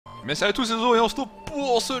Mais salut à tous, c'est Zozo et on se retrouve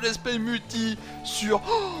pour ce let's play multi sur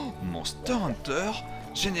Monster Hunter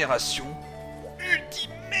Génération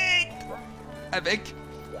Ultimate avec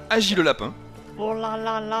Agi le lapin. Oh la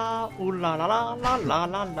la la, oh la la la la la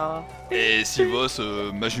la la. Et Silvos,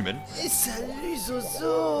 ma jumelle. Et salut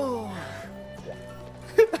Zozo.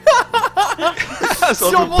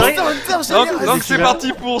 Sur Monster Hunter Génération. Donc c'est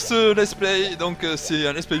parti pour ce let's play. Donc c'est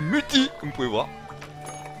un let's play multi, comme vous pouvez voir.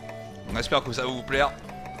 On espère que ça va vous plaire.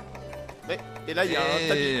 Et là il y a un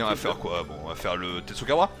tapis. Et on va faire quoi? Bon, on va faire le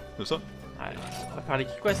Tetsukabra, c'est ça? Ouais, on va faire les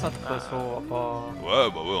Kikwas, hein, de toute façon, on va pas... Ouais,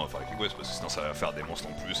 bah ouais, on va faire les Kikwas parce que sinon ça va faire des monstres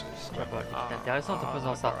en plus. Ça va pas être intéressant en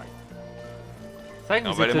faisant ça. C'est vrai que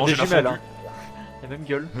on vous va aller êtes manger des la jumelles, fondue. hein. La même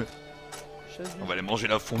gueule. On va aller manger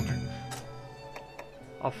la fondue.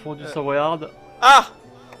 Un fondu savoyarde. Ah.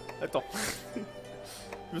 Attends.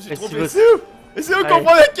 Je me suis Et trompé, Silvos. c'est où? Et c'est où qu'on Allez.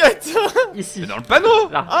 prend la quête? Ici. C'est dans le panneau!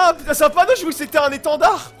 Là. Ah putain, c'est un panneau, je voulais que c'était un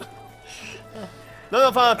étendard. Non, non,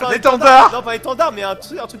 enfin pas Un étendard. Non, pas un étendard, mais un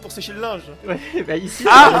truc pour sécher le linge. Ouais, bah ici,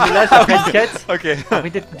 Ah. là, après une quête. Ok. Après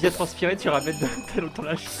d'être bien transpiré, tu ramènes ton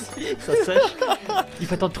linge ici, ça sèche. Il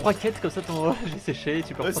faut attendre 3 quêtes, comme ça ton linge est séché et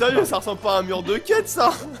tu peux Mais reprendre sérieux, ton ça ressemble pas à un mur de quête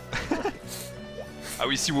ça. Ah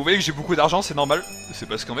oui, si vous voyez que j'ai beaucoup d'argent, c'est normal. C'est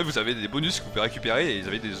parce qu'en fait, vous avez des bonus que vous pouvez récupérer et vous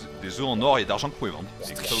avez des œufs en or et d'argent que vous pouvez vendre.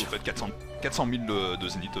 Et comme ça, vous faites 400 000 de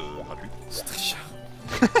zénith gratuit. C'est très cher.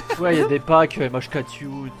 Ouais, il y a des packs,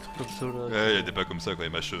 MH4U, des trucs comme ça là. Ouais, y'a des pas comme ça, quoi,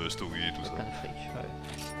 MH Story et tout ça. Plein de fric,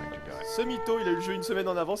 ouais. Récupérer. Ce mytho, il a eu le jeu une semaine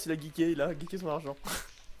en avance, il a geeké son argent.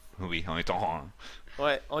 Oui, en étant rang,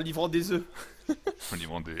 Ouais, en livrant des œufs. en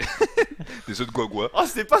livrant des œufs de guagua. Oh,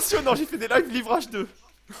 c'était passionnant, j'ai fait des lives livrage 2.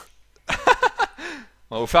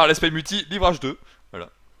 On va vous faire l'aspect multi, livrage 2. Voilà.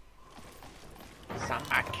 C'est un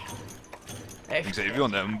hack. Donc, vous avez vu,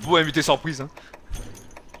 on a un beau invité surprise, hein.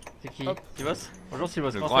 C'est qui? Hop. Silvos? Bonjour Silvos,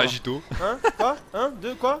 Le comment grand ça va? Agito. Hein? Quoi? Hein?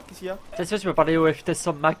 Deux? Quoi? Qu'est-ce qu'il y a? Tiens, Silvos, tu peux parler au FTS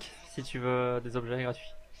sur Mac si tu veux des objets gratuits.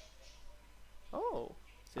 Oh.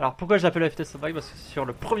 Alors pourquoi je l'appelle FTS sur Mac? Parce que sur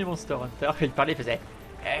le premier Monster Hunter, quand il parlait, il faisait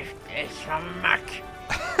FTS sur Mac.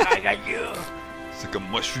 I got you. C'est comme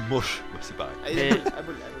moi, je suis moche. Ouais, c'est pareil. Allez, Et-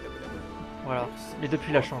 abonne. Voilà, mais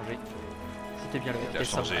depuis il a changé. C'était bien le Il a FTS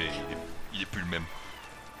sur changé, Mac. il est plus le même.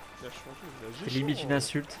 Il a changé, C'est limite une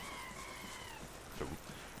insulte. J'avoue.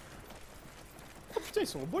 Oh putain, ils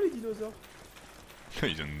sont beaux les dinosaures.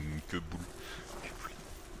 Ils ont une queue boule.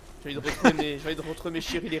 J'ai envie de retrouver mes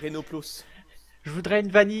chéris les rhinoplos. Je voudrais une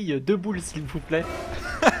vanille, 2 boules s'il vous plaît.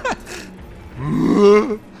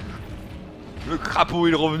 Le crapaud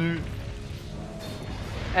est revenu.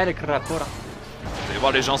 Eh le crapaud là. Vous allez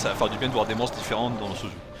voir les gens, ça va faire du bien de voir des monstres différents dans ce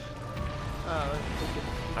jeu. Ah ouais,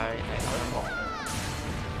 ok. Ouais, vraiment.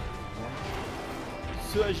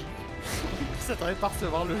 Ce agit. Il s'attendait pas à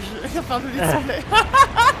recevoir le jeu. À faire le let's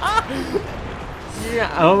Si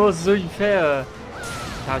à un moment Zozo il me fait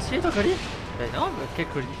t'as reçu ton colis? Ben non, bah, quel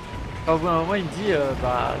colis? Enfin, au bout d'un moment il me dit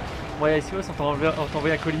bah moi et Silvos on t'a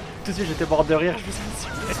envoyé un colis. Tout de suite j'étais mort de rire, je me suis dit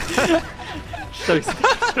je savais que c'était...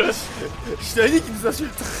 Je t'avais dit qu'il nous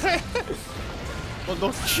insulterait. Bande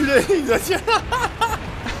d'enculés, il nous a dit.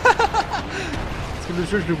 Parce que le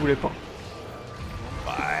jeu je le voulais pas.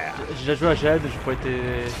 J'ai déjà joué à chaîne, j'ai pas été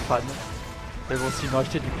fan. Mais bon s'il m'a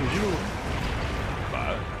acheté du coup je joue. Bah,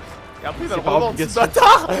 Et après il va C'est le par revendre, ce obligation.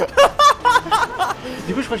 bâtard.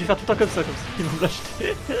 Du coup je crois que je vais faire tout le temps comme ça ils vont me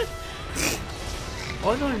l'acheter.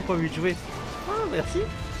 Oh non j'ai pas envie de jouer. Ah merci.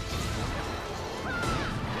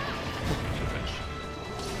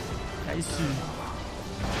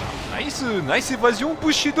 Nice. nice évasion,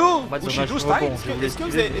 Bushido. Bah, Bushido dommage, style. bon, je voulais Est-ce que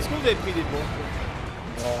vous esquiver, avez pris des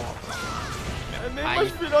bons? Mais moi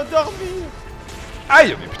Aïe. je vais l'endormir.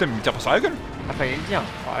 Aïe, mais putain, mais il me tire pas sur la gueule. Ah fallait le dire,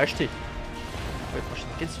 on va acheter. Ouais, prochaine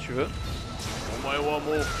quête si tu veux. Toi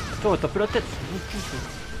on va taper la tête, c'est beaucoup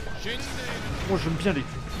ça. Moi j'aime bien les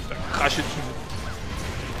culs. Putain, craché dessus.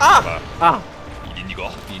 Ah. Bah, Ah. il est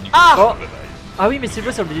Nigor. Ah. Oh. Bah, bah, Ah oui mais c'est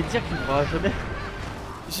vrai ça oublié de dire qu'il ne mourra jamais.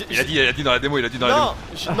 il a dit dans la démo,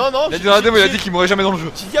 Non, non, il a dit dans la démo, il a dit qu'il mourrait jamais dans le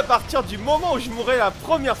jeu. J'ai dit à partir du moment où je mourrai la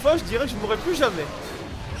première fois, je dirais que je mourrai plus jamais.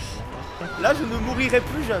 Là, je ne mourirai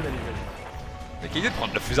plus jamais, les gars. Mais quelle idée de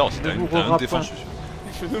prendre la fusard, c'était Ne une mourra défense, pas. je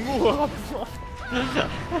suis sûr. Je ne mourrai plus.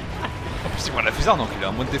 En plus, il prend la fusard, donc il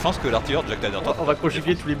a moins de défense que l'artilleur de Jack derrière toi. On va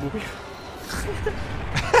conjuguer tous les mourir.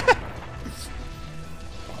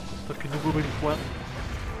 Tant que nous mourrons une fois.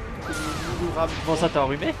 Bon ça t'as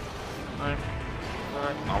enrhumé? Ouais.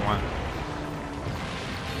 Ah ouais.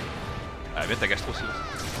 Ah, bien ta gastro aussi.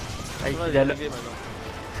 Allez fidèle.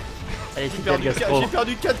 Allez fidèle gastro. J'ai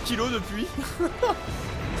perdu 4 kilos depuis.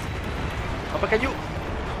 Ah pas cagnou.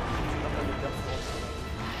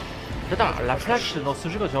 Attends, la flash dans ce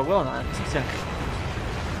jeu quand tu en vois on a l'impression que c'est un...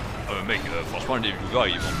 Mec, franchement, les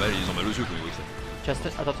viewers ils ont mal aux yeux quand ils voient ça. Tu as stun.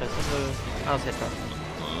 Attends, tu as stun de. Ah, c'est ça.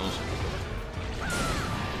 Non,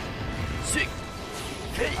 c'est.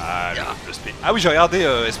 Ah, le SP. Ah oui, j'ai regardé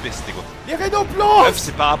SP, c'était quoi? Les rhinoplantes. Bref,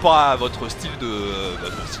 c'est par rapport à votre style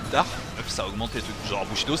d'art. Bref, ça augmente les trucs. Genre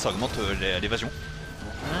Bushido, ça augmente l'évasion.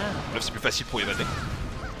 Bref, c'est plus facile pour évader.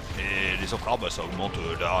 Et les autres arts, bah ça augmente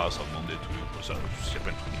là, ça augmente des trucs, ça, il y a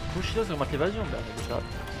plein de trucs. Bushido, ça augmente l'évasion. Bah, déjà,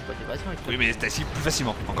 pas d'évasion avec toi. Oui, mais t'as cible plus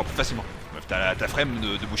facilement, encore plus facilement. Bref, ta frame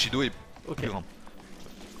de Bushido est plus grande.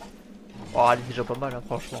 Oh, elle est déjà pas mal, hein,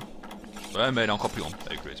 franchement. Ouais, mais elle est encore plus grande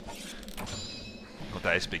avec le SP. Quand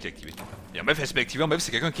t'as SP qui est activé. Et en bref, SP activé, en bref,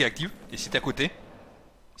 c'est quelqu'un qui est active. Et si t'es à côté,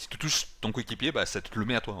 si tu touches ton coéquipier, bah ça te le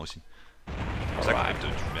met à toi aussi. C'est pour ça qu'en fait, tu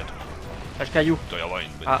le mets à toi. Lâche caillou. Tu dois y avoir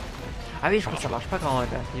une bonne. Ah oui, je crois que ça marche pas quand on a un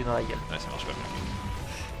caillou dans la gueule. Ouais, ça marche pas.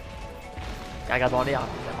 Il regarde dans l'air, ça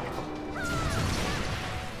marche pas.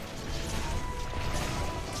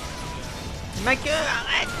 Ma queue,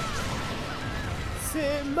 arrête!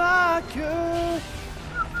 C'est ma queue.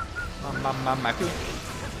 Ma queue.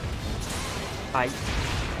 Aïe.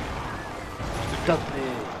 Top.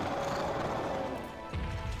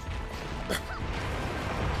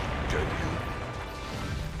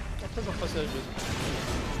 Après, j'en passe à la jeu.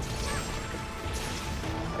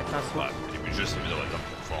 Faites un saut. Ouais, au début du jeu, c'est mieux d'avoir un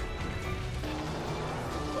fort.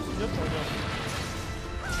 Oh, c'est bien, ça revient.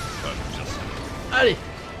 Ouais, bien ça. Allez!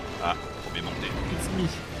 Ah, premier monté. It's me.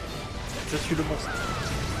 Je suis le monstre.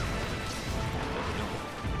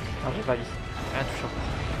 Non, j'ai pas vu. Rien touché encore.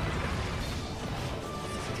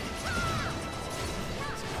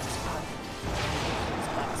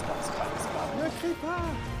 Ne crie pas.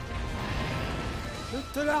 Je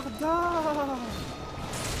te la redonne.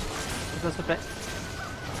 S'il te plaît.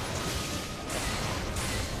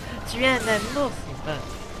 Tu es un amour, c'est pas.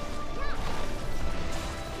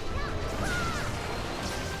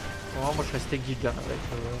 Bon, moi je restais guide avec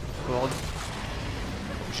Cord.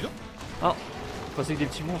 Bushido? Ah, je pensais que des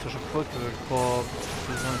petits monstres à chaque fois que je crois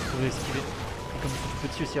besoin de esquiver. Et comme ils sont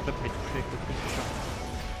petits aussi après pour les toucher avec le truc, c'est chiant.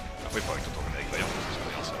 Après, il faudrait que tu t'entraînes avec Vaillant, parce que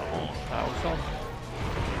Vaillant, c'est vraiment. Ah, au sort.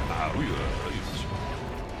 Ah oui, oui, bien sûr.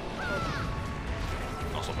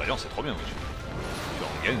 Non, sans Vaillant, c'est trop bien, wesh. Tu en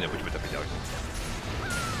gagnes et après tu peux taper direct.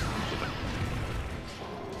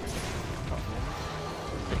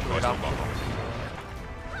 On verra.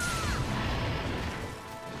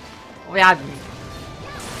 On verra bien.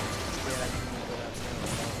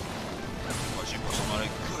 Moi, j'ai une poisson dans la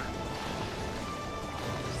gueule.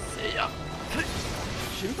 C'est bien.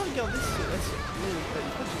 J'ai même pas regardé si c'est là. Il pas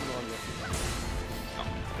que j'ai me Non.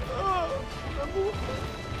 Oh, l'amour.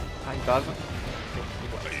 Ah, il bave.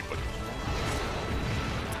 Il est pas tout.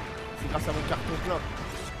 C'est grâce à mon carton plein.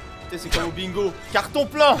 Tu sais, c'est comme au bingo. Carton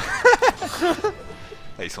plein.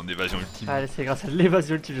 Ah, ils sont d'évasion ultime. Ah, c'est grâce à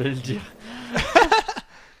l'évasion ultime, j'allais le dire.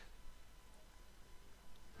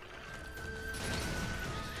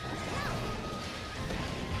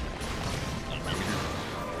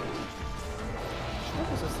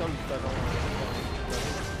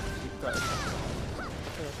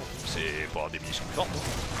 C'est pour avoir des munitions plus fortes.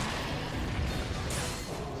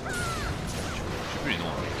 Je sais plus les noms.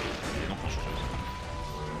 Les noms qu'on change.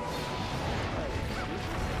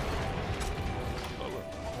 Bah ouais.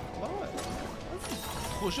 Bah ouais.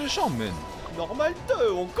 Projet champ, man. Normal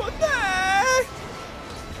 2, on connaît.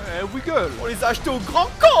 Eh, Wiggle. On les a achetés au grand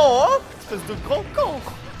camp, hein. Espèce de grand camp.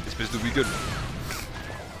 Espèce de Wiggle.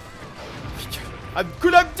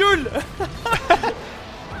 Abdul Abdul.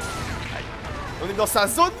 On est dans sa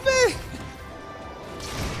zone V.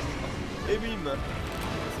 Et bim.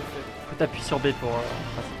 Faut t'appuyer sur B pour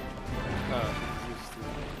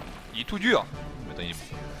Il est tout dur. Attends, il est...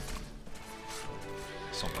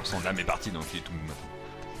 100% de l'âme est partie donc il est tout mou maintenant.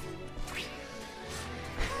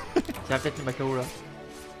 Tiens, peut-être le Macao là.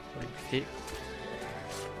 On va l'écouter.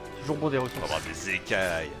 Toujours bon des On va ressources. avoir des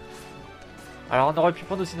écailles. Alors on aurait pu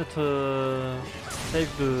prendre aussi notre save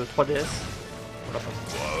de 3DS. Voilà,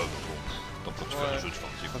 Ouais, bon. Tant que tu fais un jeu, tu fais un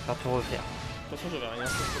petit on va faire tout refaire. De toute façon, j'avais rien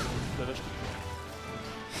fait. Je l'avais acheté.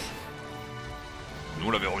 Nous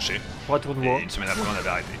on l'avait rushé. Pour un tournoi. Et une semaine après on avait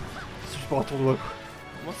arrêté. C'est juste pour un tournoi quoi.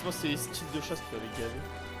 Moi, c'est les styles de chasse qui avaient gavé.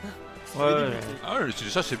 Ouais. Ah ouais,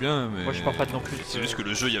 ça c'est bien mais... Moi je suis pas fan non plus. C'est juste que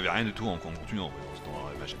le jeu il y avait rien du tout en contenu en vrai.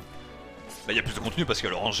 Là il y a plus de contenu parce qu'il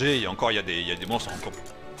y a le rangé et encore il y a des monstres encore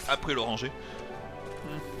après le rangé.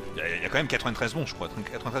 Il y a quand même 93 bons je crois,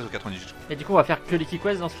 93 ou 98 je crois. Et du coup on va faire que les Key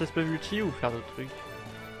Quests dans ce Let's Play multi ou faire d'autres trucs?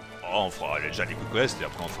 Oh, on fera déjà les quick quests et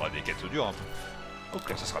après on fera des quêtes dures un peu.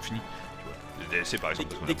 Ok, ça sera fini. Tu vois. Les DLC par exemple,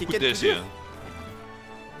 parce qu'on a beaucoup de DLC. Hein.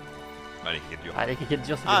 Bah, les quêtes dures. Ah les quêtes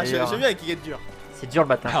dures c'est Ah, les j'aime meilleurs. bien les quêtes dures. C'est dur le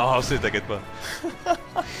matin. Non, c'est t'inquiète pas.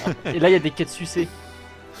 Et là, il y a des quêtes sucées.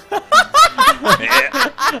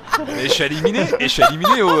 Mais je suis éliminé. Et je suis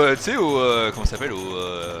éliminé au. Tu sais, au. Comment ça s'appelle, au.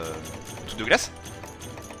 Truc de glace.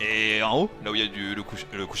 Et en haut, là où il y a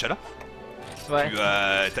le couche à là. Ouais.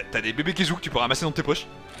 T'as des bébés Kizou que tu peux ramasser dans tes poches.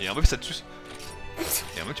 Et en bref, ça te suce.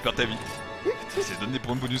 Et en bref, tu perds ta vie. C'est donner des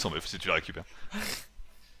points de bonus en bref si tu la récupères.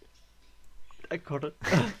 D'accord.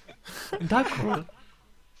 D'accord.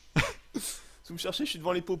 Si vous me cherchez, je suis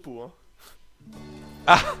devant les popos. Hein.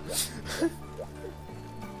 Ah.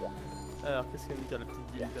 Alors, qu'est-ce qu'elle me dit la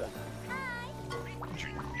petite ville là?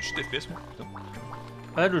 Je suis FPS moi, putain.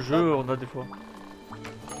 Ouais, le jeu, on a des fois.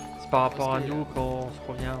 C'est par rapport à nous quand on se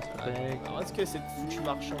revient, on se connecte. Alors, est-ce que cette foutue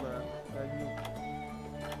marchand là?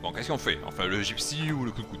 Bon, qu'est-ce qu'on fait? Enfin, le gypsy ou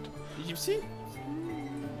le coup de coude? Les gypsies?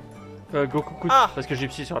 Go coucou, Ah, parce que j'ai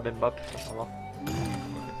psy sur la même map, ça va.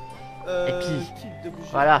 Et puis, type de bougie.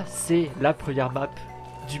 voilà, c'est la première map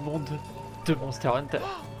du monde de Monster Hunter.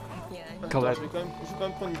 Quand même. Je vais quand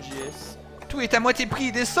même prendre une JS. Tout est à moitié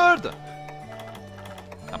prix des soldes.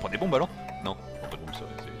 Ah, prends des bombes alors? Non, pas de bombes, ça.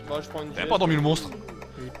 Bon, je prends une T'as JS. pas dormi le monstre?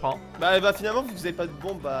 Il prend. Bah finalement, vu que vous avez pas de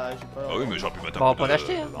bombe, bah j'ai pas. Ah oui, mais j'aurais pu mettre un Bah, on peu peut en de-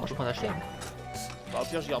 acheter, hein. Je peux en acheter. Bah au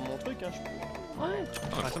pire, je garde mon truc, hein. Ouais, Ah, je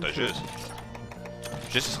prends ta GS.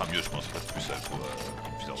 GS, ce sera mieux, je pense. Ça plus ça pour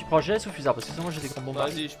fusil. tu prends GS ou fusard? Parce que sinon, moi j'ai des grands bombes.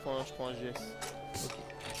 Vas-y, je prends un GS.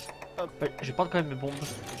 Ouais, je vais prendre quand même mes bombes.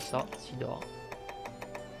 Ça, s'il dort. De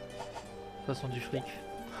toute façon, du fric.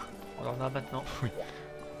 On en a maintenant. Oui.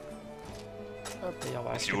 Hop, et on va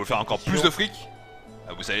Si acheter vous voulez faire encore une plus de fric,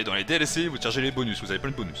 vous allez dans les DLC, vous chargez les bonus, vous avez plein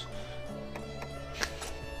de bonus.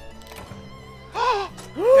 Oh,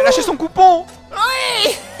 il a lâché son coupon Ah,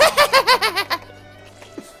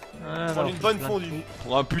 Prends non, une c'est bonne plein. fondue.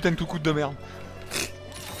 pour un putain de tout coup de merde.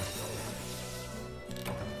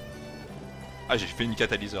 Ah, j'ai fait une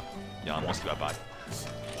catalyseur. Il y a un monstre qui va apparaître.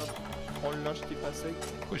 Prends le linge qui est pas sec.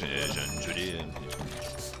 Oui, j'ai une gelée.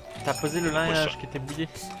 T'as posé le Prochain. linge qui était mouillé.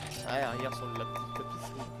 Ouais, regarde sur la petite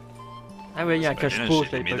tapisserie. Ah ouais, il y a un C'est pas des cache-pot, linges, je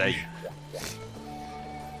c'est l'avais des pas médailles. vu.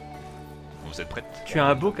 Vous êtes prêtes? Tu as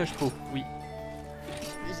un beau cache-pot, oui.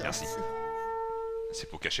 Merci. C'est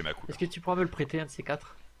pour cacher ma coupe. Est-ce que tu pourras me le prêter, un de ces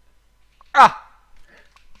quatre? Ah!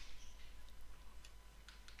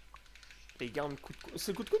 Et garde coup de coude.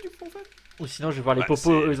 C'est coup de coude du coup en fait? Ou sinon, je vais voir les Ouais, popos,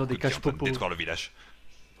 c'est eux ils ont des Coup qui est en train de cache-popos. détruire le village.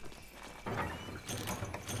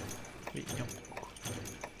 Oui, non.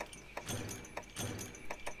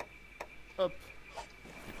 Hop.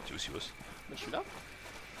 Tu es aussi boss. Bah je suis là.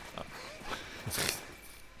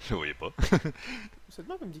 Je voyais pas. Cette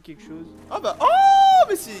map elle me dit quelque chose. Ah bah oh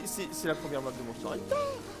mais c'est la première map de Monster Hunter.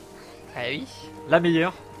 Ah oui. La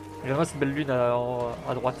meilleure. Regarde-moi cette belle lune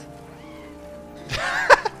à droite.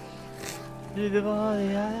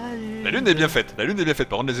 La lune est bien faite. La lune est bien faite.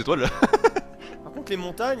 Par contre, les étoiles. Par contre les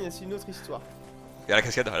montagnes c'est une autre histoire. Et la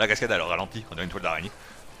cascade elle ralentit. On a une toile d'araignée.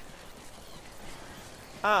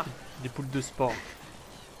 Ah Des poules de sport.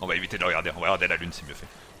 On va éviter de regarder. On va regarder la lune, c'est mieux fait.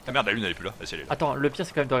 Ah merde, la lune elle est plus là. Ah si, elle est là. Attends, le pire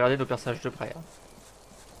c'est quand même de regarder nos personnages de près. Hein.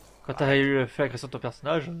 Quand t'as fait l'agression de ton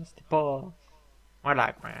personnage, c'était pas...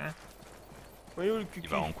 Voilà quoi. Hein. Oui où le cul. Il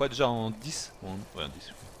va en quoi déjà? En 10 Ouais, en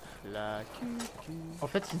 10. La cucu. En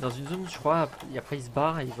fait, il est dans une zone, je crois, et après il se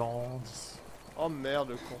barre et il va en 10. Oh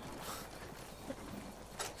merde con.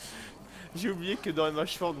 J'ai oublié que dans Emma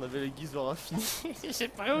Ford on avait les guises infini. J'ai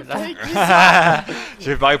pas Là. les guises.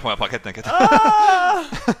 J'ai fait pareil pour la parquette, t'inquiète. Ah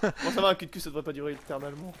bon ça va un cul de cul ça devrait pas durer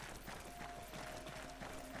éternellement.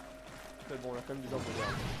 Mais bon on a quand même des arbres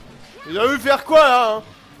derrière. Il a vu faire quoi là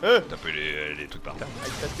hein? Taper les trucs par terre.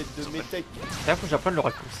 Avec ta tête de métèque. D'ailleurs, faut que j'apprenne le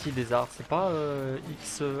raccourci des arts. C'est pas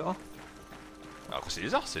X1. Alors que c'est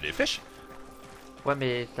les arts, c'est les flèches. Ouais,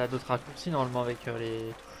 mais t'as d'autres raccourcis normalement avec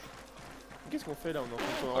les. Qu'est-ce qu'on fait là? On est en train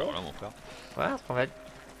de Alors là, mon frère. Ouais, c'est pas mal.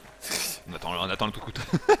 On attend le tout coûte.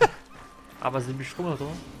 Ah, bah, c'est des bûcherons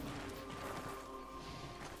maintenant.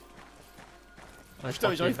 Ouais, Putain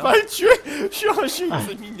mais je pense j'arrive qu'il pas à le tuer. Je suis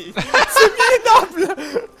c'est miné. C'est minable.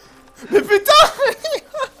 Mais putain.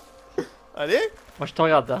 Allez. Moi, je te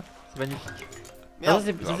regarde là. C'est magnifique. Ah, Merde.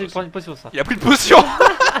 ça, c'est prendre une potion, ça. Il a pris de potion.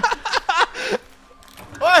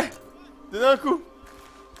 Ouais. Donnez un coup.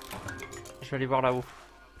 Je vais aller voir là-haut.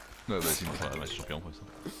 Ouais, vas-y, moi c'est champion pour ça.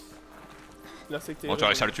 L'insecte est Bon, tu as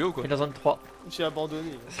réussi à le tuer ou quoi? Et dans zone 3. J'ai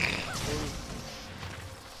abandonné.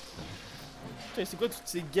 Putain c'est quoi toutes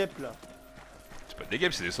ces guêpes là? C'est pas des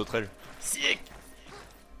games, c'est des sauterelles.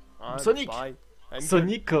 Ah, Sonic. pareil. Ah, une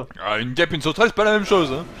Sonic. Ah, une guêpe, une sauterelle, c'est pas la même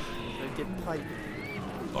chose. Hein. guêpe, une guêpe pride.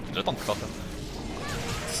 Oh putain, j'attends de faire ça.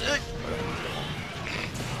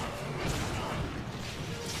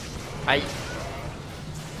 Aïe.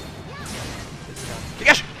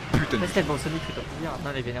 Dégage! Putain. putain. Est-ce qu'elle va au Sonic, je dois te dire. Non,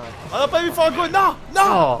 elle est vénère. On a pas vu Fango. Non, non,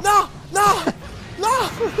 Oh. non, non, non.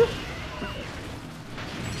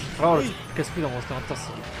 Vraiment, Oui. le casse-couille dans Monster Hunter,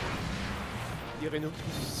 c'est. Des Renault.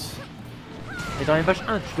 Et dans les matchs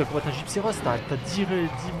 1, tu dois combattre un Gypséros, t'as 10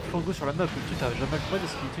 fangos sur la map, tu t'as jamais le droit de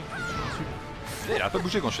ce qui est des trucs qui sont dessus. Il a pas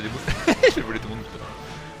bougé quand je fais des boules. Je vais voler tout le monde.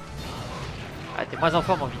 Ah, t'es moins en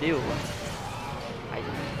forme en vidéo. Ouais. Aïe.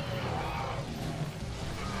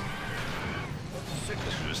 C'est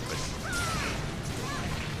parce que je stresse.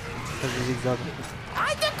 Ça, je les examine.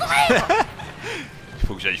 Il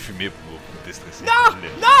faut que j'aille fumer pour déstresser. Non,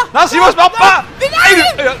 non, Silvos, meurs pas. Il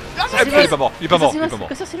est pas mort, il est pas mort, il est pas mort.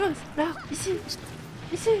 Quoi ça, Silvos? Là, ici.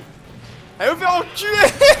 Ici. Allez vous faire enculer.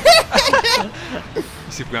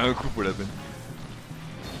 Il s'est pris un coup pour la peine.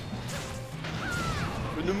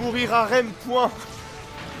 Je ne mourira Rem, point.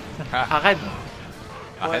 Arrête.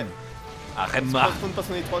 Arrête. Arrête, Je marre. ne pas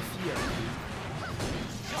sur les 3 filles.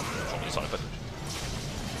 J'en sors la patte.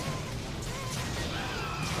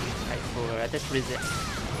 Ah, il faut la tête sous les airs.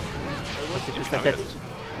 C'est plus plus la énervé, tête. là.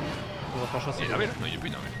 Bon, franchement, Il est c'est énervé là? Non, il est plus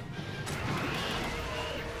énervé.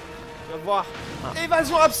 Tu vas voir. Ah.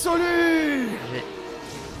 Évasion absolue. J'ai-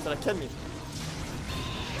 Ça l'a calmé.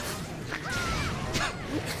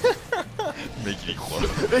 Le mec, il y croit.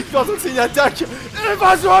 Et pardon, c'est une attaque.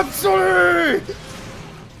 Évasion absolue.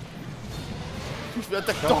 Je fais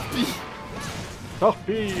attaque torpille.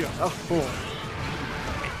 Torpille, harpon.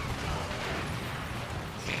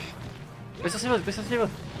 Baisse sur Silvos, baisse sur Silvos.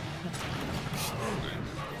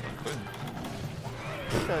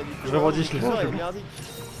 Je rebondis, je l'ai Le fait. bizarre est merdique.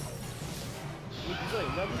 Le bizarre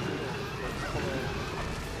est merdique.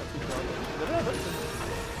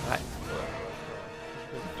 Ouais.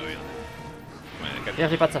 Oui. Ouais, il y a quatre. D'ailleurs,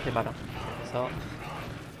 j'ai pas de ça fait mal. Hein. Ça.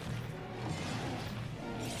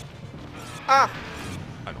 Ah.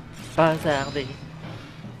 Ah non. Bazardé.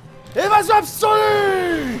 Évasion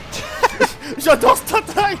absolue. J'adore cette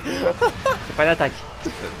attaque. C'est pas une attaque.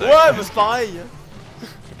 Ouais, mais c'est pareil.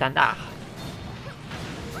 C'est un art.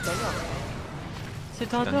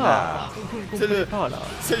 C'est un un art. Vous ne C'est comprenez le- pas là.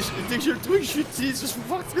 Dès que j'ai le truc, j'utilise. Je veux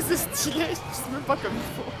voir que c'est stylé. Je sais même pas comme il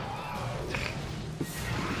faut.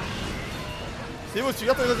 C'est bon, tu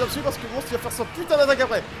gardes ton évasion absolue parce que le monstre il va faire son putain d'attaque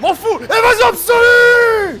après. M'en fous. Évasion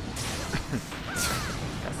absolue.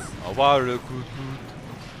 Au revoir le coup de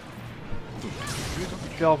coude.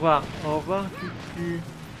 Puis au revoir. Au revoir, Cucu.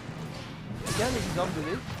 Regarde les armes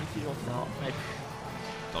données. Non, ouais,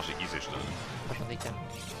 Attends, j'ai guisé, je te donne. j'en ai qu'un.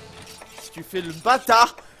 Si tu fais le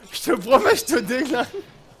bâtard, je te promets, je te déglingue.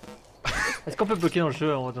 Est-ce qu'on peut bloquer dans le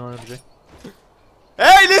jeu en dans un objet?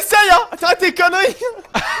 Eh, il essaye, hein. T'arrêtes tes conneries.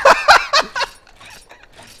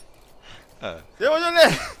 C'est bon, je l'ai.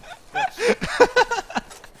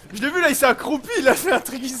 Je l'ai vu là, il s'est accroupi, il a fait un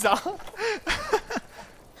truc bizarre.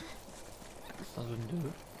 Dans zone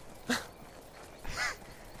 2.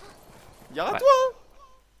 Gare à Ouais. toi, hein.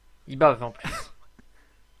 Il bave en plus.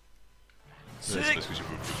 C'est parce que j'ai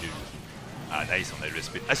voulu le bloquer. Ah, nice, on a le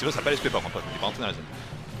SP. Ah, c'est vrai, ça n'a pas l'SP par contre, il est pas rentré dans la zone.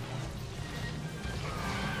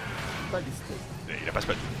 Pas les steaks. Il a pas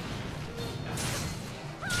Splatoon.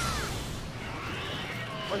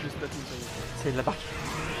 Moi j'ai Splatoon, ça y est. C'est de la barque.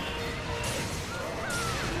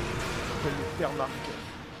 Comme le père Marc.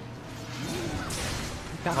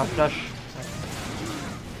 Faire un flash.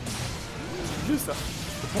 Juste ça.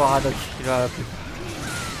 Le paradoxe qui va plus.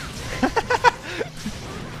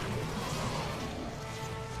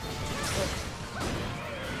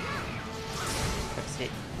 C'est. Ouais,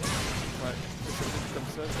 c'est comme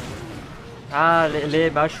ça. Ah, les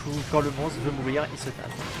matchs où quand le monstre veut mourir, il se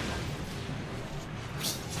tasse.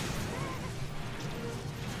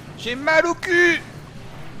 J'ai mal au cul.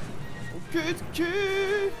 Au cul de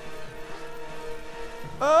cul.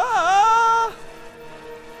 Ah.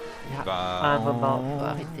 Il y a Bah, un moment, faut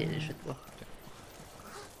arrêter les jeux de bois.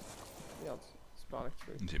 Merde, c'est par là que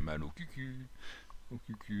tu vas. J'ai mal au cucu. Au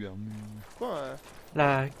cucu, Armand. Pourquoi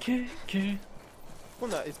La cucu,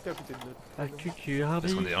 on a SP à côté de notre. la cucu, Parce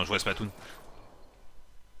Hardy. qu'on est un joueur Splatoon.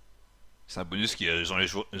 C'est un bonus qui est genre les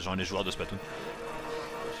joueurs de Splatoon.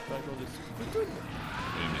 Je suis pas un joueur de Splatoon.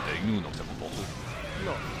 Mais t'es avec nous, donc ça compte pour toi.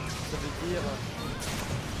 Non, ça veut dire.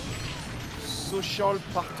 Social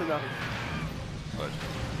Partenariat. Ouais.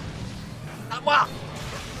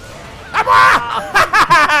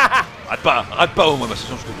 Rate pas au moins ma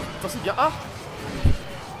session, je te dis. Attends, c'est bien A.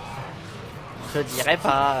 Je dirais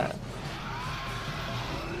pas.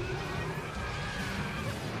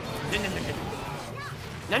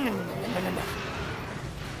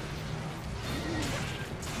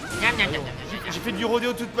 J'ai fait du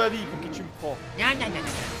rodéo toute ma vie, pour qui tu me prends?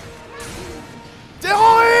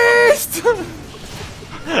 Terroriste.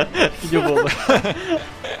 Vidéo bombe.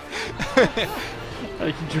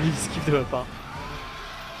 Avec une jolie esquive de ma part.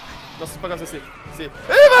 Non, c'est pas comme ça, c'est.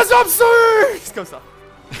 Évasion absolue. C'est comme ça.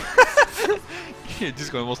 Ils disent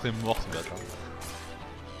quand le monstre est mort ce bâtard.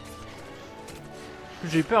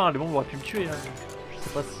 J'ai eu peur, hein, les bombes auraient pu me tuer. Hein. Je sais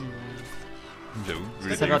pas si.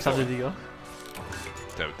 J'avoue. Ça va en termes de dégâts.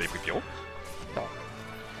 T'avais pris Pyro? Non.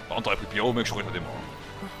 Par contre, t'aurais pris Pyro, mec, je crois que t'es mort.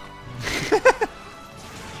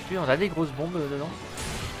 Puis on a des grosses bombes dedans.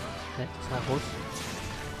 Ouais, c'est la grosse.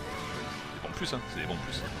 Des bombes plus, hein. C'est des bombes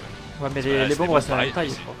plus. Ouais, mais Ouais, les c'est bombes des restent à la bombes même taille,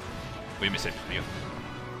 pareilles, je crois. Oui, mais c'est plus.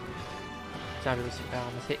 Tiens, je vais aussi faire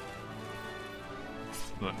ramasser.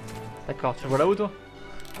 Ouais. D'accord, tu le vois là-haut toi?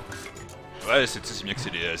 Ouais, c'est bien que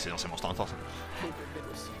c'est dans ces monstres intenses.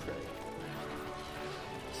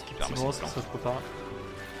 C'est bon, ça se prépare.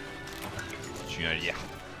 Je suis un lierre.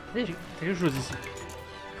 T'as quelque chose ici.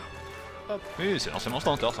 Oui, c'est dans ces monstres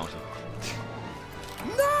intenses, ça aussi.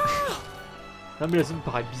 Non, mais la zone me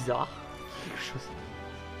paraît bizarre. Quelque chose.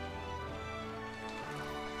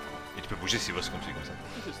 Et tu peux bouger si comme ça.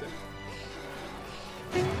 Je sais.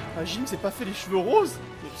 Ah, Jim s'est pas fait les cheveux roses.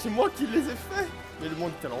 C'est moi qui les ai faits. Mais le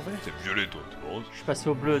monde est à l'envers. C'est violet, toi, t'es rose. Je suis passé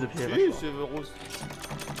au bleu depuis la Oui, vache. c'est rose.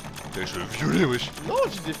 T'as les cheveux violets, wesh. Non,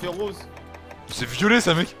 je les ai fait roses. C'est violet,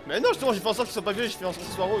 ça, mec. Mais non, justement, j'ai fait en sorte qu'ils soient pas violets, j'ai fait en sorte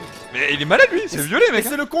qu'ils soient roses. Mais il est malade, lui, c'est violet, Mais mec.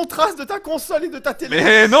 c'est le contraste de ta console et de ta télé.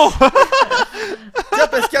 Mais non. Tiens,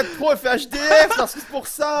 PS4 Pro, elle fait HDR, parce que c'est pour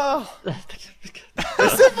ça.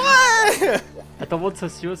 C'est vrai. Attends, montre ça,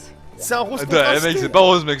 Silvos. C'est un rose Attends, contrasté. mec, c'est pas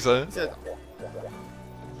rose, mec, ça.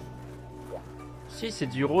 Si, c'est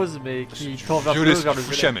du rose, mais qui C'est tend vers violet, le c'est vers du le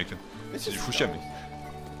fuchsia, violet. mec. Mais C'est du fuchsia, mec.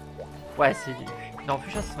 Ouais, c'est du. Non,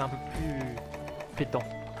 fuchsia, ça serait un peu plus pétant.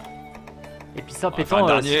 Et puis ça, On va pétant, faire un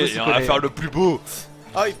dernier Silvos, et on va faire le plus beau.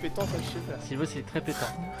 Ah oui, pétant, ça je sais faire. Silvos, il est très pétant.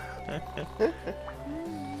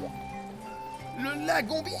 Le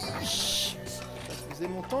lagon biche. Ça faisait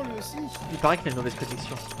mon temps lui aussi. Il paraît qu'il a une mauvaise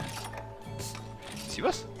connexion. Silvos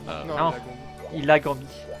Non, non. le lagon. Il a Gambi.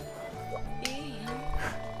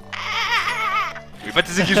 Mais pas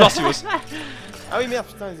tes aiguisoirs, Silvos. Ah oui, merde,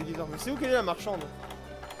 putain, les aiguiseurs. Mais c'est où qu'elle est la marchande?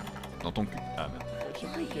 Dans ton cul. Ah, merde. Je sais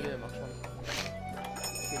plus où qu'elle est la marchande.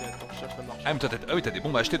 Ok, attends, je cherche la marchande. Ah, mais toi, ah oui, t'as des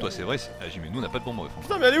bombes à acheter, toi, c'est vrai. Ah, mais nous, on a pas de bombes, ouais, franchement.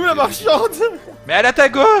 Putain, mais elle est où la marchande? Mais elle est à ta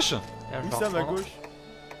gauche. Où ça, ma gauche?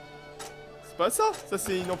 C'est pas ça, ça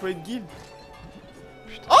c'est une employée de guilde.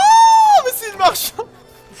 Putain. Oh, mais c'est une marchande.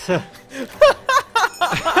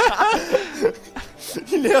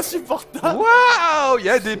 Il est insupportable. Waouh, il y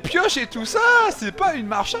a des pioches et tout ça. C'est pas une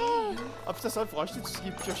marchande. Ah putain, c'est vrai, faut acheter tout ce qui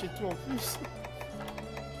est pioche et tout en plus.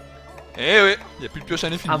 Eh ouais, il y a plus de pioches à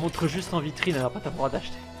l'infini. Ah, montre juste en vitrine, alors pas t'as le droit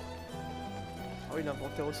d'acheter. Ah oui,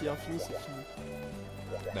 l'inventaire aussi infini, c'est fini.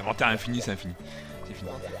 L'inventaire infini, c'est infini. C'est fini.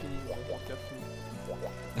 Non, c'est fini, l'inventaire fini.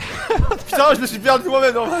 Putain, je me suis perdu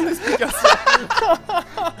moi-même dans mon explication.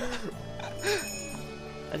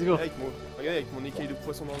 Let's go. Regardez avec mon écaille de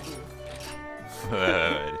poisson dans le jeu.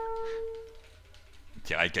 Ouais.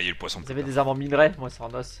 Tirer écailler le poisson. Vous avez des armes en minerai, moi c'est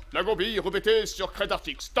en os. La gombille, répétez sur crête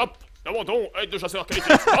d'Arctique. Stop. Abandon, aide de chasseur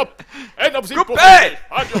qualifié. Stop. Aide impossible pour... Coupé.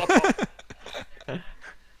 Ah, du rapport.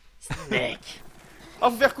 Snake. Ah,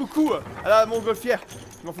 faut faire coucou à la montgolfière.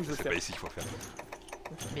 Je m'en fous, je veux le C'est faire. pas ici qu'il faut faire.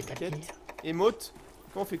 Mais ta Quête. pied. Émote.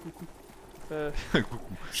 Comment on fait coucou? Coucou.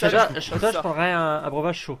 Déjà, coucou, je ça. prendrais un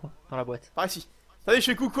breuvage chaud dans la boîte. Par ici. Allez, je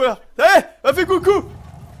fais coucou là. Allez, va faire coucou. Vous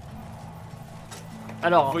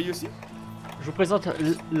Alors, voyez aussi? je vous présente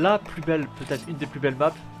la plus belle, peut-être une des plus belles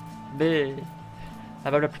maps, mais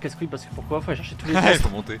la map la plus casse-couille parce que pourquoi? Faut aller chercher tous les Il tests faut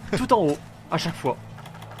monter. tout en haut, à chaque fois.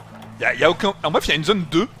 Y a aucun. En bref, il y a une zone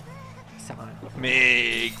 2, Ça sert à rien.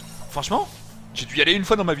 mais franchement, j'ai dû y aller une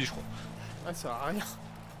fois dans ma vie, je crois. Ah, ça sert à rien.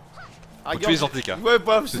 Pour tuer les Antékas. Ouais,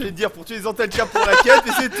 bah, je vais dire pour tuer les Antékas pour la quête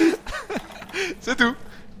et c'est tout. C'est tout.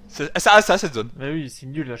 Ça, cette zone. Mais oui, c'est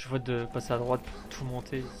nul à chaque fois de passer à droite pour tout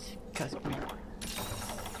monter. C'est casse-couille.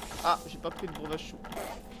 Ah, j'ai pas pris le breuvage chaud.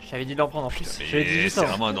 J'avais dit de l'en prendre en plus. Mais J'avais dit juste c'est avant.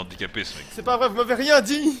 vraiment un handicapé, ce mec. C'est pas vrai, vous m'avez rien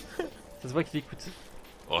dit. Ça se voit qu'il écoute.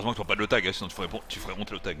 Heureusement que tu prends pas de le tag, hein, sinon tu ferais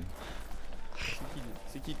monter le tag.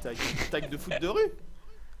 C'est qui le tag? Le tag de foot de rue?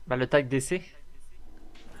 Bah, le tag d'essai.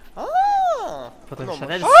 Ah. Photo Non,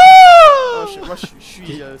 Chanel. Moi, je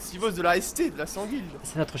suis Silvos de la ST, de la Sanguille.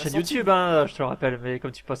 C'est notre chaîne senti. YouTube, hein, je te le rappelle. Mais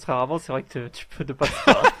comme tu postes très rarement, c'est vrai que tu peux ne pas le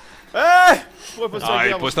faire. Eh, je pourrais poster Ah, il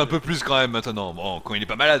guerre, poste moi, un peu plus quand même maintenant. Bon, quand il est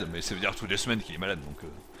pas malade, mais ça veut dire toutes les semaines qu'il est malade donc.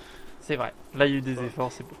 C'est vrai. Là, il y a eu des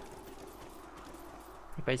efforts, c'est beau.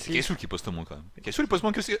 Et pas C'est ici. Kaisul qui poste moins quand même. Kaisul il poste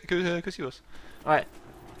moins que Silvos. Ouais.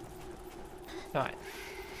 C'est vrai.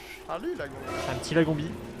 Salut la gueule. Un petit lagombi.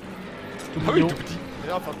 Tout Ah oui, mignon. tout petit.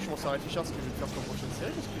 D'ailleurs, il va falloir que je commence à réfléchir à ce que je vais faire comme prochaine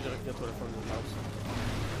série parce que j'arrive bientôt à la fin de mon house.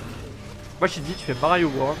 Moi je t'ai dit, tu fais Mario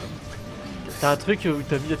World. T'as un truc où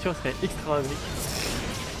ta miniature serait extra avec.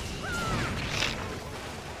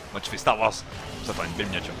 Moi, tu fais Star Wars. Ça fera une belle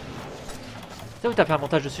miniature. Tu sais où t'as fait un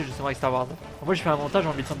montage dessus justement avec Star Wars. Moi j'ai fait un montage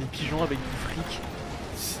en mettant des pigeons avec du fric.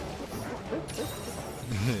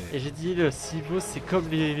 Et j'ai dit le Silvos c'est comme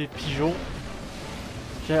les pigeons.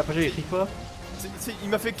 Après j'ai écrit quoi? Il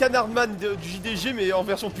m'a fait Canardman du JDG mais en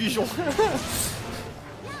version pigeon.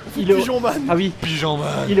 Pigeon man. Ah oui, Pigeon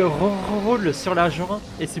man. il roule sur l'argent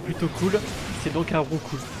et c'est plutôt cool. C'est donc un roux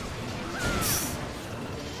cool.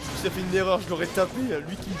 J'ai fait une erreur, je l'aurais tapé.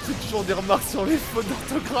 Lui qui me fait toujours des remarques sur les fautes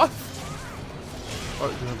d'orthographe. Oh,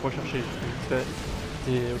 je vais pas chercher.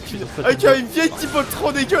 Avec une vieille typo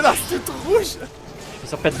trop dégueulasse, toute rouge. Je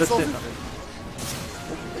sur pet de scène.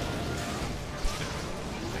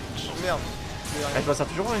 Merde. Elle doit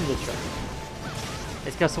toujours en miniature.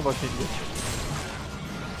 Est-ce qu'à son va faire une miniature?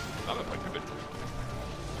 Ah bah, pas plus belle.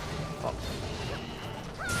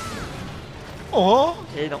 Oh.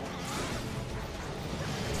 Et non.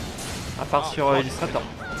 À part sur Illustrator.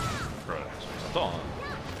 Ouais, sur Illustrator. Hein.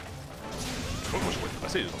 Oh, moi je pourrais te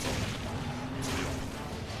passer Illustrator.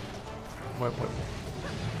 Ouais.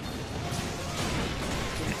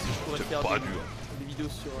 C'est pas dur. Des vidéos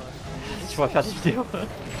sur. Tu vas faire des vidéos.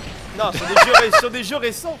 Non, sur des jeux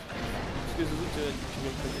récents. Parce que Zozo, tu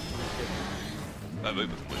viens de connaître. Ah bah oui,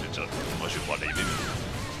 moi j'ai déjà. Moi je vais pouvoir live. Il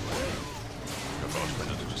va falloir que je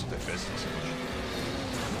prenne un truc 60 FPS, c'est moche.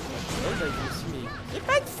 Ouais, bah il aussi, mais. J'ai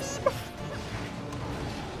pas de fibre.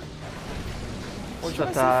 Toi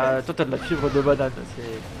t'as de la fibre de banane.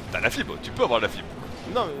 T'as la fibre, tu peux avoir la fibre.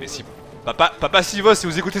 Non, mais. Mais si. Papa Silvos, si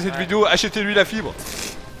vous écoutez cette vidéo, achetez-lui la fibre.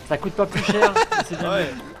 Ça coûte pas plus cher. C'est bien.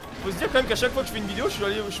 Ouais. Faut se dire quand même qu'à chaque fois que je fais une vidéo, je suis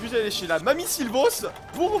obligé d'aller chez la mamie Silvos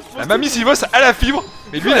pour. La mamie Silvos a la fibre,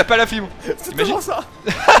 mais lui il a pas la fibre. C'est Imagine toujours ça.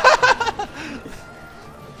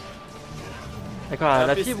 D'accord, elle a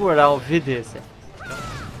la fibre ou elle a en VDSL? Non,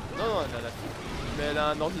 elle a la fibre. Mais elle a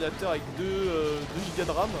un ordinateur avec 2 Go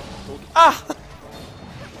de RAM. Donc. Ah!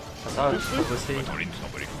 Ça, je peux bosser. Attends, ligne, tu t'en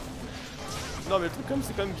bats les couilles. Non, mais le truc comme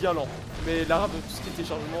c'est quand même bien lent. Mais la RAM, tout ce qui est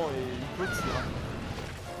téléchargement et upload, c'est rapide.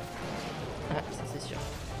 Ah, ça c'est sûr.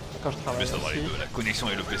 Quand je travaille Mais ça doit ici, aller de la connexion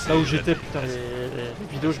et le PC. là où j'étais, putain, les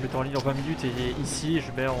vidéos je mettais en ligne en 20 minutes et ici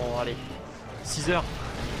je mets en, allez, 6 heures.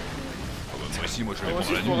 Ah bah, moi ici, moi je vais Moi les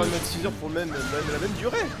aussi, prendre je la pourrais nuit. mettre 6 heures pour la même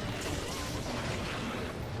durée.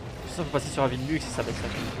 Ça faut passer sur la vie de luxe et ça baisse la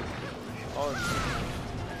qualité. Oh, C'est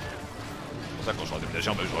pour ça que quand j'aurai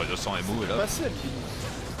déménagé, bah, j'aurai 200 MO et là. passé,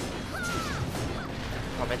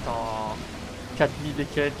 On va mettre en 4000 et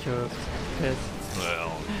quelques FPS. Ouais,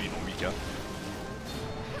 en 8K.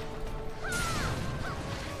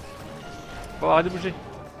 Bon, arrête de bouger.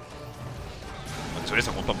 Désolé,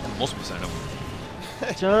 ça compte pas beaucoup de monstres, mais ça a l'air.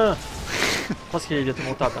 Tiens. Je pense qu'il est bientôt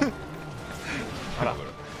montable. Hein. Voilà.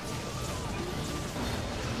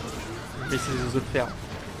 Mais c'est les autres faire.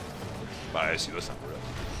 Bah, ouais, c'est ça.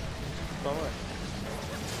 Bah ouais.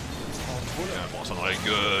 Bon, ça dans la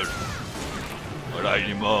gueule. Voilà,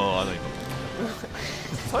 il est mort. Ah non, il est pas mort.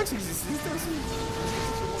 C'est vrai que ça existait aussi.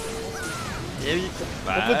 Et oui.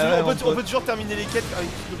 Bah, On peut toujours terminer les quêtes avec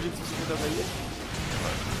l'objectif secondaire de la quête.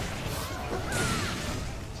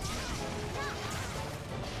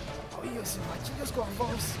 Oui, c'est vrai qu'il y a ce qu'on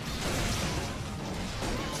avance.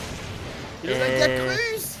 Et le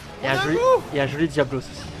Nagacruz. Et un joli Diablos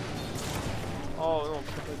aussi. Oh non,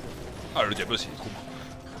 putain, pas bien. Ah, le Diablos, il est trop bon.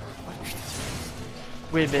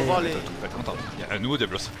 Oui, mais. On va voir les, Tu vas être content. Il y a un nouveau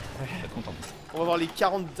Diablos. Tu vas être content. on va voir les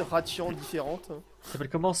 40 rations différentes. Ça s'appelle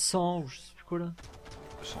comment 100 ou je sais plus quoi là?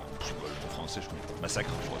 Je sais pas, le mot français, je connais pas. Massacre,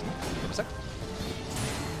 je crois. C'est massacre.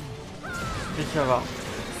 Et tu vas voir.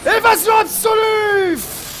 Évasion absolue.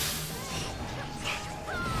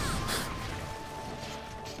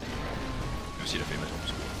 Lui aussi, il a fait évasion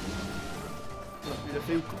absolue. Non, il a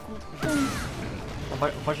fait coucou. Moi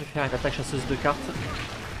je vais faire une attaque chasseuse de cartes.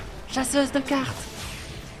 Chasseuse de cartes.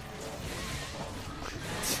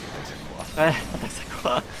 Ouais, attaque ça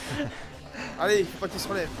quoi. Allez, faut pas qu'il se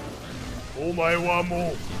relève. Oh my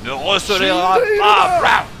wamo. Il ne resolera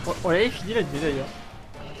pas. On l'avait fini l'anime d'ailleurs.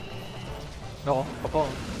 Non, je crois pas.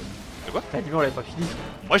 Hein. De quoi? L'anime on l'avait pas fini.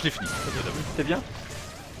 Moi, je l'ai fini. C'était bien.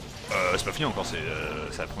 C'est pas fini encore, c'est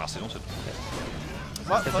la première saison.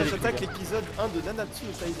 Moi, Ça fait j'attaque les l'épisode 1 de Nanatsu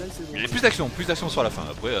no Taizai saison. Il y a plus d'action sur la fin.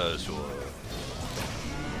 Après, sur.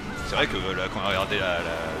 C'est vrai que là, quand on a regardé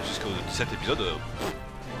jusqu'au 17 épisode.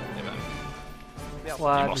 Eh ben, Merde. Il est Ouais,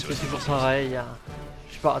 mort, mais c'est c'est aussi toujours pour ça. pareil.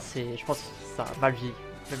 Je sais pas, je pense que ça a mal vieilli.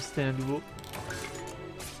 Même si c'était un nouveau.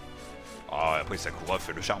 Ah, après, Sakura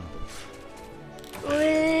fait le charme.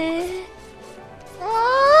 Oui.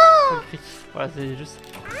 Voilà, c'est juste.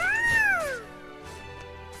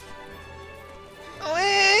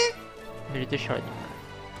 Il était chiant,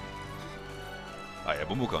 Ah, y'a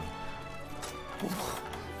Momo quand même.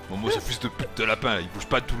 Momo, c'est fils de pute de lapin, il bouge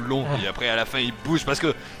pas tout le long, et après à la fin il bouge parce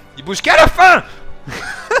que. Il bouge qu'à la fin.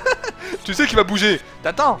 Tu sais qu'il va bouger,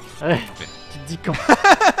 t'attends. Ouais, tu te dis quand.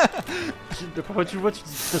 Parfois tu le vois, tu te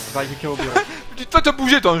dis putain, c'est pas arrivé qu'à au bureau. Tu dis toi t'as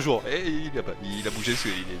bougé toi un jour. Et il a pas. Il a bougé parce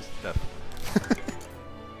qu'il est là.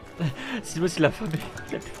 Silvos il a faim, mais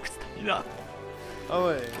il a plus beaucoup de stamina. Ah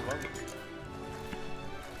ouais, vraiment.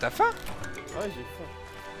 T'as faim? Ouais, j'ai faim.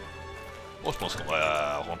 Bon, je pense qu'on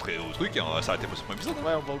va rentrer au truc et on va s'arrêter pour ce premier épisode.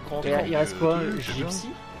 Ouais, on va au grand Et camp. il reste quoi? c'est Gypsy?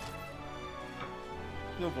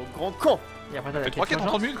 Non, on va au grand camp. Et après t'as On la fait 3 quête quêtes en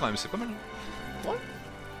 30 urgente. minutes quand même, c'est pas mal. Ouais.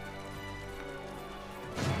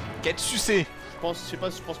 Quête sucée. Je sais pas,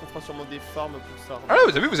 je pense qu'on fera sûrement des farms pour ça. Ah là,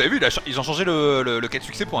 vous avez vu, ils ont changé le quête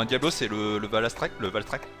succès pour un Diablos, c'est le Valastrak, le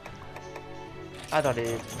Valstrak. Ah, dans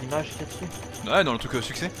les images qu'il y a dessus. Ouais, dans le truc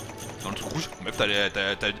succès, dans le truc rouge. Meuf, t'as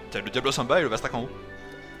le Diablos en bas et le Valstrak en haut.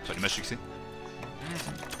 Sur l'image succès.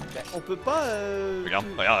 Bah, on peut pas. Regarde,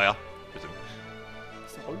 regarde.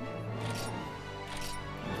 C'est relou.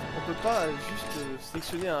 On peut pas juste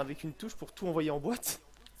sélectionner avec une touche pour tout envoyer en boîte.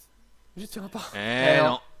 Juste faire un pas. Eh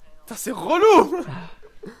non. Putain, c'est relou.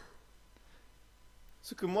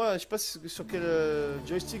 Parce que moi, je sais pas sur quel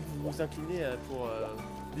joystick vous vous inclinez pour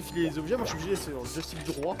défiler les objets. Moi, je suis obligé sur le joystick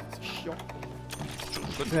droit. C'est chiant.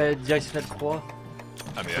 Ouais, directionnel croix.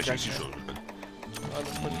 Ah, mais là, j'ai aussi chaud. Ah non,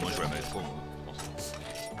 c'est pas du Moi, tout. je vais la mettre trop.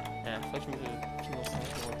 Faudrait que je me finance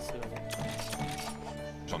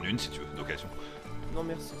un. J'en ai une si tu veux, d'occasion. Non,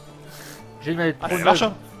 merci. J'ai une Ah, trop ça de marche,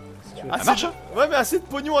 love, hein. si tu veux. Ça marche, hein. Ouais, mais assez de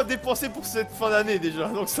pognon à dépenser pour cette fin d'année déjà,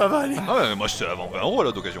 donc ça va aller. Ah ouais, mais moi, je te la vends 20 €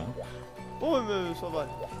 là, d'occasion. Oh, ouais, mais ça va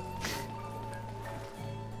aller.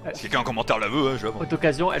 Si quelqu'un en commentaire la veut, hein, je la vends. Haute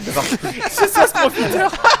occasion, elle ne marche plus. C'est ça ce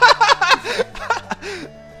profiteur.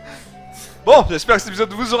 Bon, j'espère que cet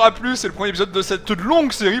épisode vous aura plu. C'est le premier épisode de cette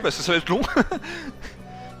longue série parce que ça va être long.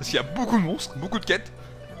 Parce qu'il y a beaucoup de monstres, beaucoup de quêtes.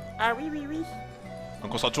 Ah oui, oui, oui.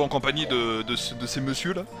 Donc on sera toujours en compagnie de ces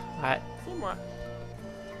messieurs là. Ouais. C'est moi.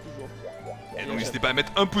 Toujours. Et donc n'hésitez pas à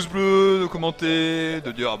mettre un pouce bleu, de commenter,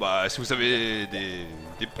 de dire bah si vous avez des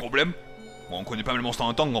problèmes. Bon, on connaît pas mal le monstre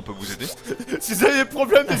en temps, on peut vous aider. Si vous avez des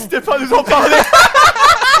problèmes, n'hésitez pas à nous en parler.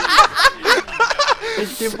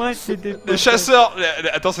 Laissez-moi, c'est des. Les chasseurs,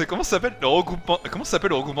 attends, comment ça s'appelle le regroupement? Comment ça s'appelle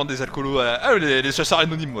le regroupement des alcoolos? Ah, les chasseurs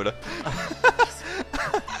anonymes, voilà.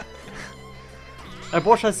 Un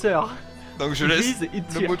bon chasseur. Donc je laisse Vise et le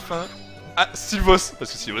tire. mot de fin à Silvos,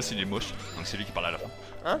 parce que Silvos il est moche, donc c'est lui qui parle à la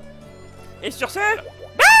fin. Et sur ce,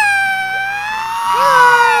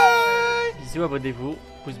 Bisous, abonnez-vous,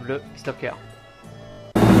 pouce bleu, stop care.